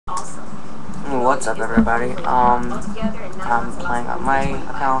What's up, everybody? I'm playing on my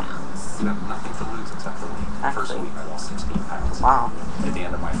account. Actually, wow. At the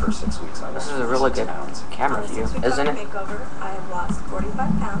end of my first 6 weeks, This is a really good camera view, isn't it?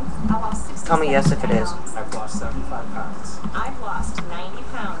 Tell me yes if it is. I've lost 75 pounds. I've lost 90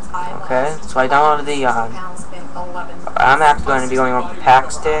 pounds. Okay, so I downloaded the, I'm actually going to be going over the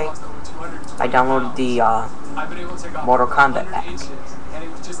packs today. I downloaded the, Mortal Kombat pack.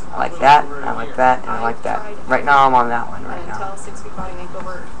 I like that, I like that, and I like that. Right now I'm on that one right now.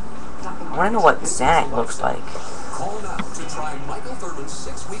 I want to know what Xanax looks like.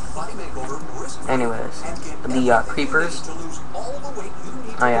 Anyways, the creepers.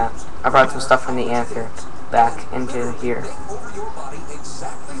 Oh yeah, I brought some stuff from the Anther back into here.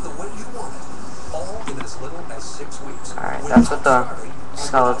 Alright, that's what the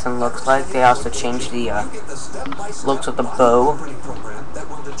skeleton looks like. They also changed the looks of the bow.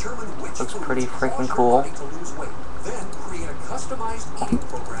 Looks pretty freaking cool.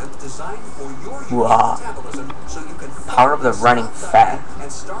 Wow. Power of the running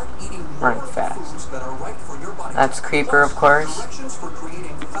fast. Running fast. That's Creeper, of course.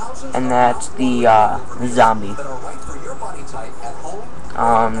 And that's the zombie.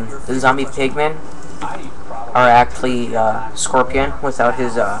 The zombie pigmen are actually Scorpion without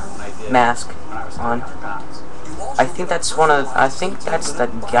his mask on. I think that's that's the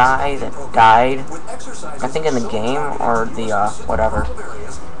guy that died. I think in the game or the whatever.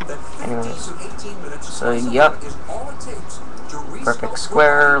 Anyways, so yep, perfect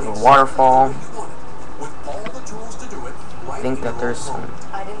square, little waterfall. I think that there's some.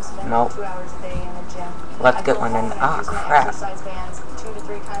 Nope. Let's get one in. Ah, crap.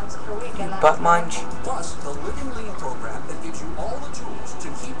 Butt munch. Plus, the Living Lean program that gives you all the tools to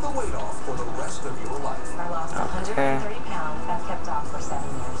keep the weight off for the rest of your life. I lost 130 pounds and kept off for 7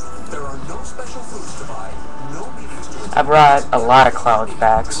 years. There are no special foods to buy, no meetings to attend. I brought a lot of clouds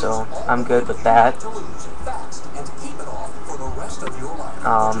back, so I'm good with that.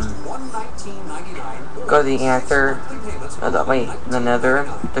 Go to the Anther, the Nether,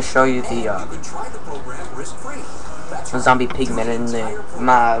 to show you the zombie pigmen and the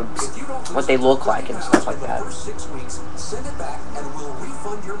mobs, what they look like and stuff like that. Send it back and we'll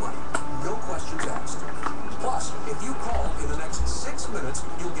refund your money. No questions asked. Plus, if you call in the next 6 minutes,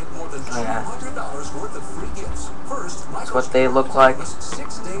 you'll get more than $200 worth of free gifts. First, that's what they look like.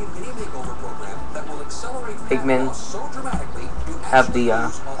 6-day mini makeover program that will accelerate pigmen so dramatically have the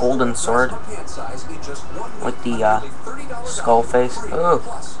golden sword with the skull face. Ooh.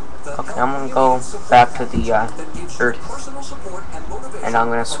 Okay, I'm gonna go back to the Earth, and I'm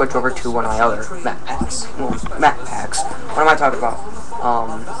gonna switch over to one of my other map packs. Well, map packs. What am I talking about?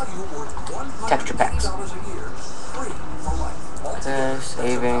 Texture packs. Okay,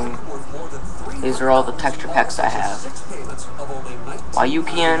 saving. These are all the texture packs I have. While you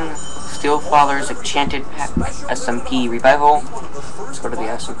can, Steelfather's Enchanted Pack, SMP Revival. Let's go to the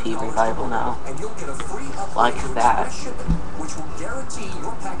SMP Revival now. Like that. Which will guarantee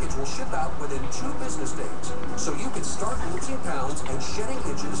your package will ship out within 2 business days. So you can start losing pounds and shedding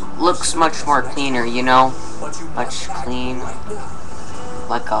inches. Looks much more cleaner, you know? Much clean.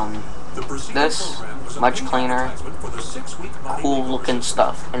 Like, this. Much cleaner. Cool looking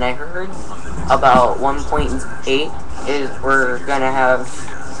stuff. And I heard about 1.8 is we're gonna have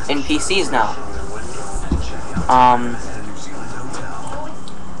NPCs now.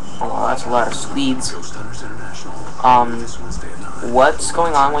 Oh, that's a lot of Swedes. What's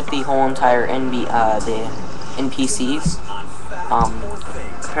going on with the whole entire the NPCs?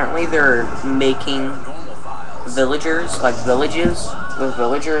 Apparently they're making villagers, like villages, with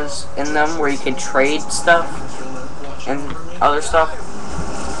villagers in them where you can trade stuff and other stuff.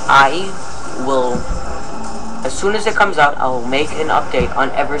 I will, as soon as it comes out, I'll make an update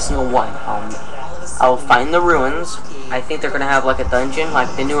on every single one. I'll find the ruins. I think they're gonna have like a dungeon,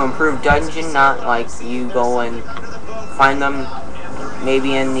 like the new improved dungeon, not like you go and find them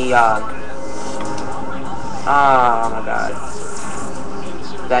maybe in the oh my god,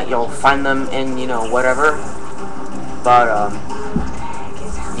 that you'll find them in, you know, whatever, but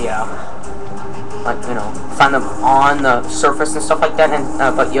yeah, like, you know, find them on the surface and stuff like that,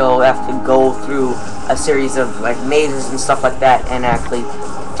 and but you'll have to go through a series of like mazes and stuff like that and actually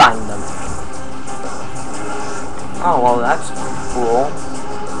find them. Oh, well, that's cool.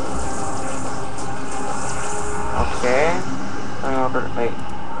 Okay. Wait.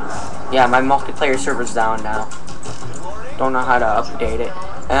 Yeah, my multiplayer server's down now. Don't know how to update it.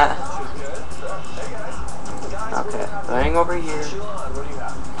 Okay, going over here.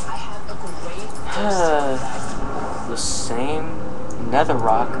 The same nether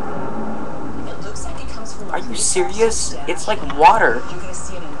rock. Are you serious? It's like water. You're gonna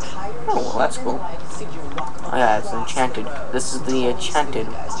see an entire Oh, well, that's cool. human-like figure walk Oh yeah, it's enchanted. This is the enchanted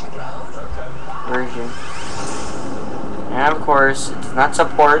version. And of course, it does not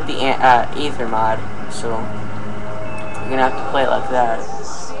support the Ether mod, so you're gonna have to play it like that.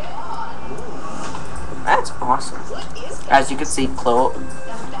 That's awesome. As you can see,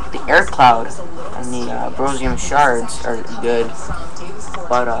 the air cloud and the brosium shards are good,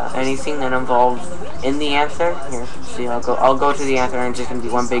 but anything that involves in the anther, here, see, I'll go to the anther, and it's just gonna be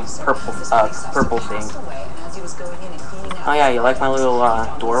one big purple thing. Oh yeah, you like my little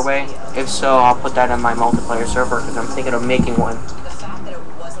doorway? If so, I'll put that in my multiplayer server because I'm thinking of making one. The fact that it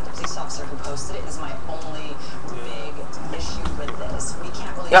wasn't the police officer who posted it is my only big issue with this. We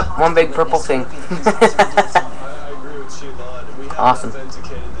can't really. Yep, one big purple thing. I agree with Sheila. We have Awesome.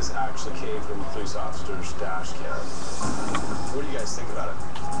 authenticated this actually came from the police officer's dash cam. What do you guys think about it?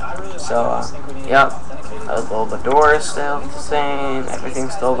 So, yep, the door is still the same,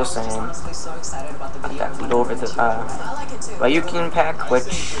 everything's still the same. I've got the over the Ryukin pack,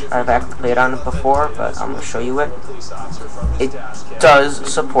 which I've actually played on it before, but I'm going to show you it. It does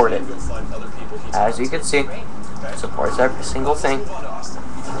support it. As you can see, it supports every single thing.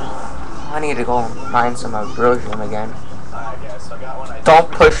 I need to go find some brosium again.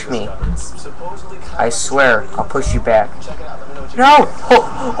 Don't push me. I swear, I'll push you back. No!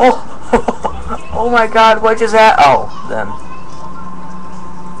 Oh my god, what is that? Oh, them.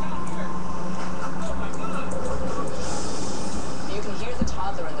 You can hear the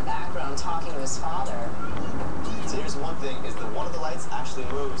toddler in the background talking to his father. So here's one thing, is that one of the lights actually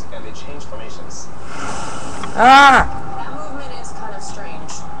moves and they change formations. Ah! That movement is kind of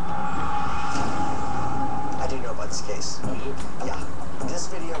strange. I do know about this case. Yeah. This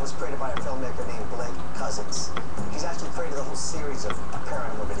video was created by a filmmaker named Blake Cousins. He's actually created a whole series of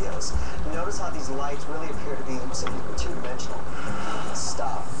paranormal videos. Notice how these lights really appear to be two-dimensional.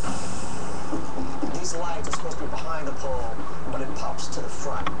 Stop. These lights are supposed to be behind the pole, but it pops to the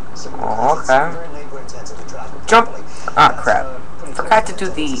front. So okay. very labor-intensive to drive it Jump! properly. Ah, crap. Forgot to do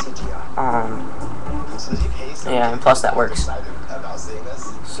the, yeah, and plus that works.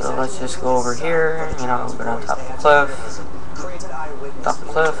 So let's just go over here, you know, go on top of the cliff. Top of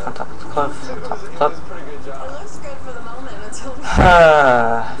the cliff, on top of the cliff, on top of the cliff. It looks good for the moment until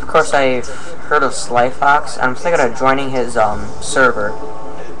Of course, I've heard of Sly Fox. I'm thinking of joining his server.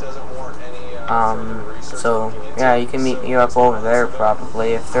 So yeah, you can meet me up over there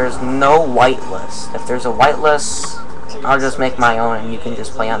probably. If there's no whitelist, if there's a whitelist, I'll just make my own, and you can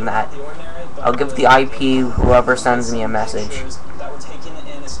just play on that. I'll give the IP whoever sends me a message.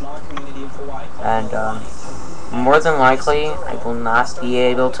 And more than likely, I will not be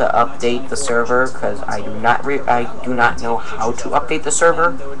able to update the server because I do not know how to update the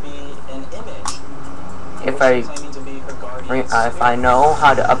server. If I know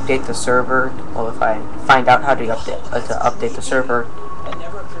how to update the server, well, if I find out how to update the server,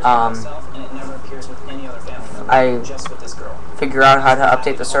 I figure out how to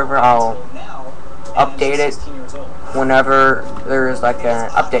update the server, I'll update it whenever there is like an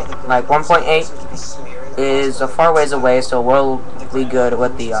update. Like 1.8 is a far ways away, so we'll be good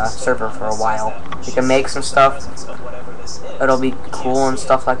with the server for a while. We can make some stuff. It'll be cool and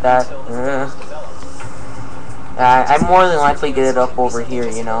stuff like that. I'd more than likely get it up over here,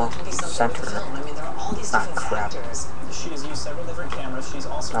 you know, center. Ah, crap. She has used several different cameras. She's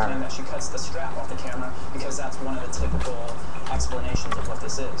also claimed that she cuts the strap off the camera because that's one of the typical explanations of what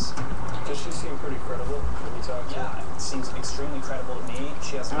this is. Does she seem pretty credible when you talk to her? Yeah, it seems extremely credible to me.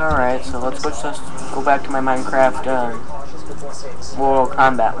 She has. Alright, so let's go back to my Minecraft Mortal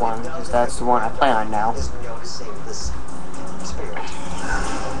Kombat one, because that's the one I play on now.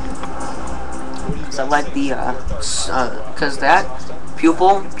 So I like the, because that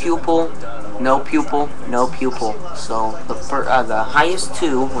pupil, no pupil, no pupil. So the highest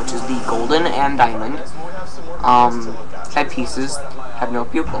two, which is the golden and diamond, headpieces have no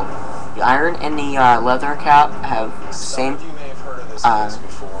pupil. The iron and the leather cap have the same.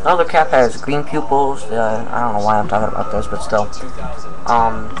 Leather cap has green pupils. I don't know why I'm talking about this, but still.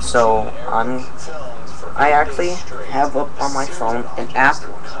 I actually have up on my phone an app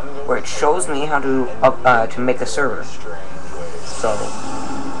where it shows me how to make a server. So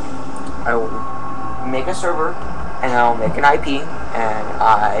I will make a server, and I'll make an IP, and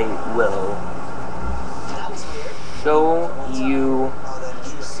I will show you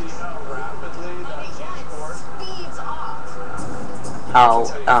how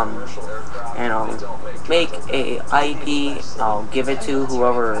and I'll make a IP. I'll give it to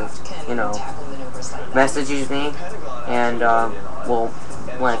whoever, you know, messages me, and we'll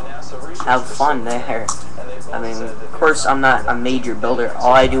like have fun there. I mean, of course, I'm not a major builder.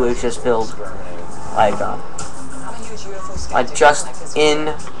 All I do is just build like just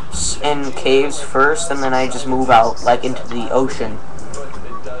in caves first, and then I just move out like into the ocean.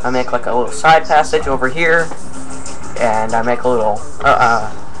 I make like a little side passage over here, and I make a little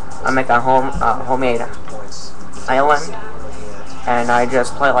I make a homemade island, and I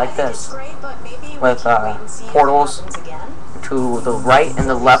just play like this with portals to the right and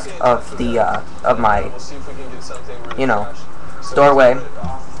the left of the of my doorway.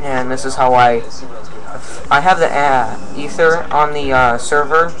 And this is how I have the ether on the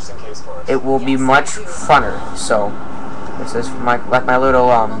server. It will be much funner. So this is my little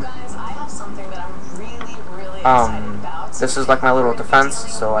this is like my little defense.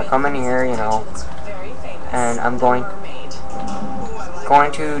 So I come in here, and I'm going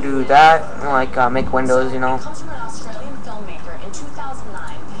to do that, like make windows, Comes from an Australian filmmaker. In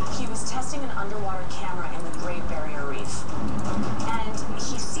 2009, he was testing an underwater camera in the Great Barrier Reef. And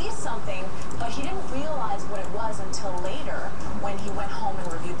he sees something, but he didn't realize what it was until later when he went home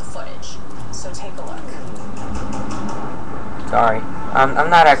and reviewed the footage. So take a look. Sorry, I'm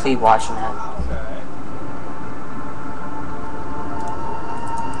not actually watching that.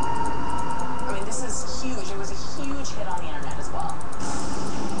 I mean, this is huge. It was a huge hit on the internet as well.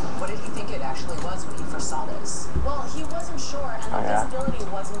 What did he think it actually was when he first saw this? Well, he wasn't sure, and the visibility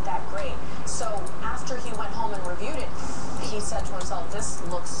wasn't that great. So after he went home and reviewed it, he said to himself, this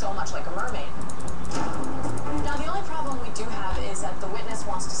looks so much like a mermaid. Now, the only problem we do have is that the witness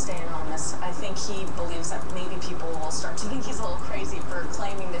wants to stay anonymous. I think he believes that maybe people will start to think he's a little crazy for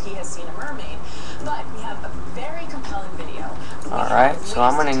claiming that he has seen a mermaid. But we have a very compelling video. Alright, so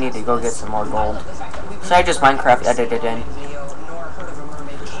I'm gonna need to go get some more gold. So I just Minecraft edited in.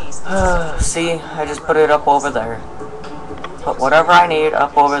 See, I just put it up over there. Put whatever I need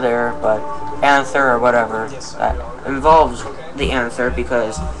up over there, but Anther or whatever that involves the Anther,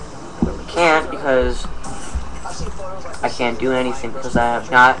 because I can't do anything because I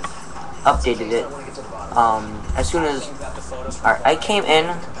have not updated it. As soon as I came in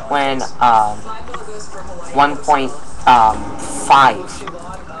when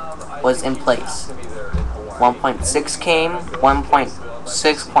 1.5 was in place. 1.6 came,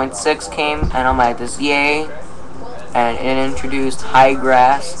 1.6.6 came, and I'm like, this yay, and it introduced high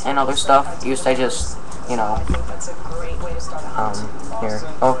grass and other stuff. Used to just, here,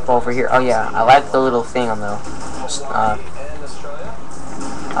 over here. Oh yeah, I like the little thing on the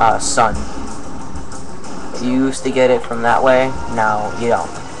sun. You used to get it from that way. Now you don't.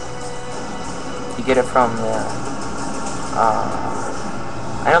 You get it from the.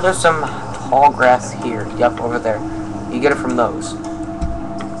 I know there's some tall grass here. Yep, over there. You get it from those.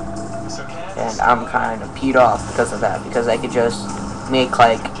 And I'm kind of peed off because of that, because I could just make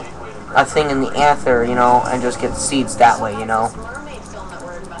like a thing in the Anther, and just get seeds that way, And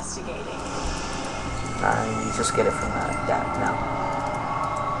you just get it from that now.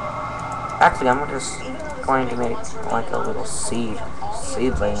 Actually, I'm just going to make like a little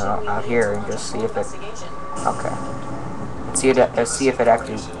seedling out here and just see if it. Okay. Let's see if it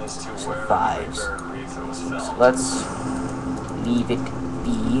actually survives. So let's leave it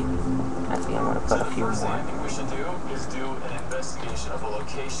be. I think I'm going to put a few more. We should do is do an investigation of a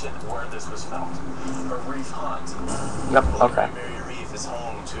location where this was filmed. A reef hunt. Yep, okay. Reef is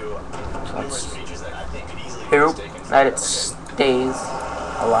home to numerous features that I think could easily be Hope mistaken that it stays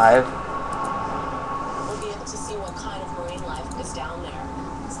alive. We'll be able to see what kind of marine life is down there.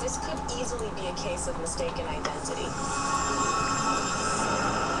 This could easily be a case of mistaken identity.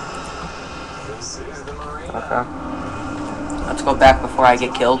 This is the marine. Okay. Let's go back before I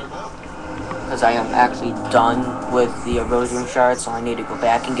get killed, because I am actually done with the erosion shard, so I need to go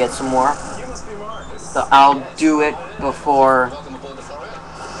back and get some more. So I'll do it before,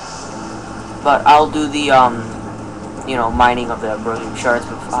 but I'll do the mining of the erosion shards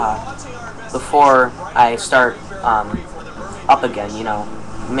before I start up again,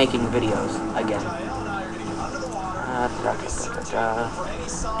 making videos again.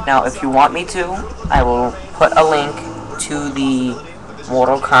 Now, if you want me to, I will put a link to the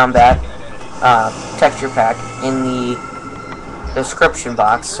Mortal Kombat texture pack in the description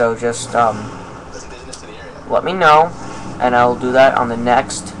box, so just let me know, and I'll do that on the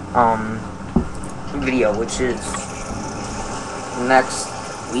next video, which is next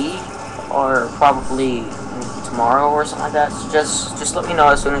week, or probably tomorrow or something like that. So just let me know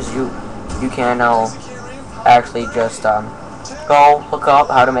as soon as you can. I'll actually just go look up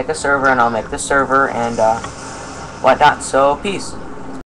how to make a server, and I'll make the server and whatnot. So peace.